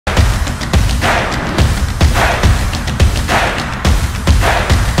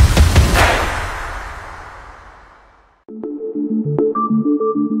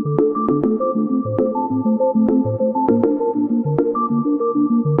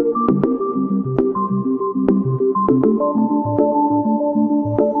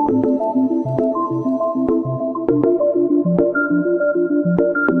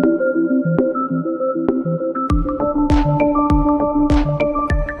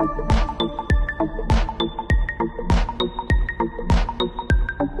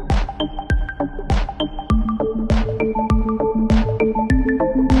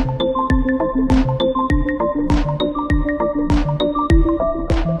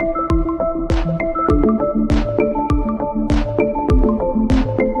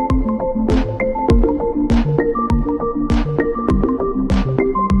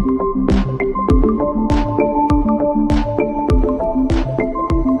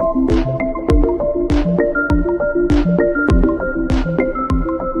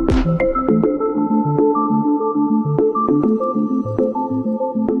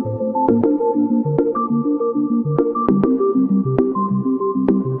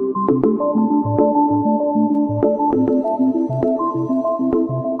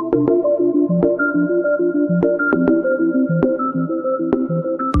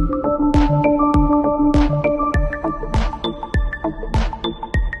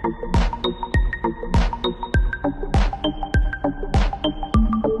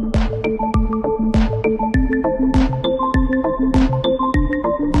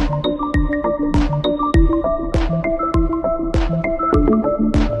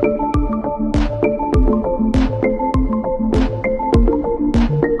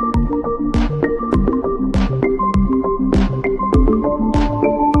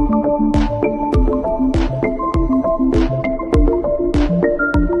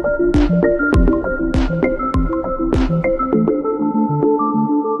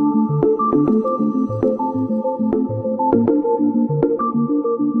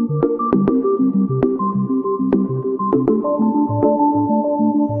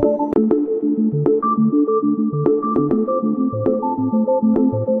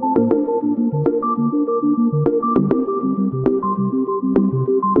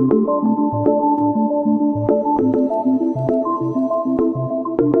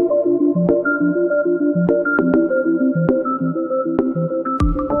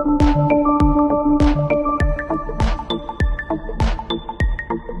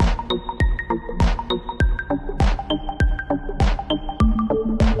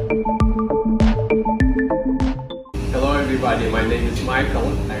everybody, my name is Michael.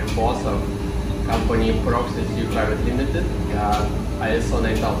 I am boss of company Proxy Private Limited. We are ISO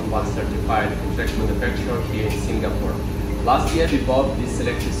 9001 certified contract manufacturer here in Singapore. Last year we bought this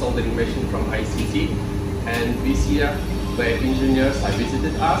selective soldering machine from I.C.T, and this year the engineers have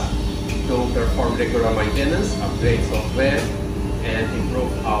visited us to perform regular maintenance, upgrade software, and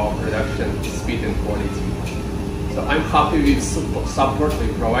improve our production speed and quality. So I'm happy with support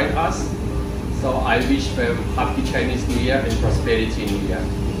they provide us. So I wish them happy Chinese New Year and prosperity New Year.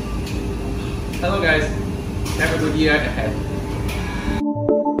 Hello guys, have a good year ahead.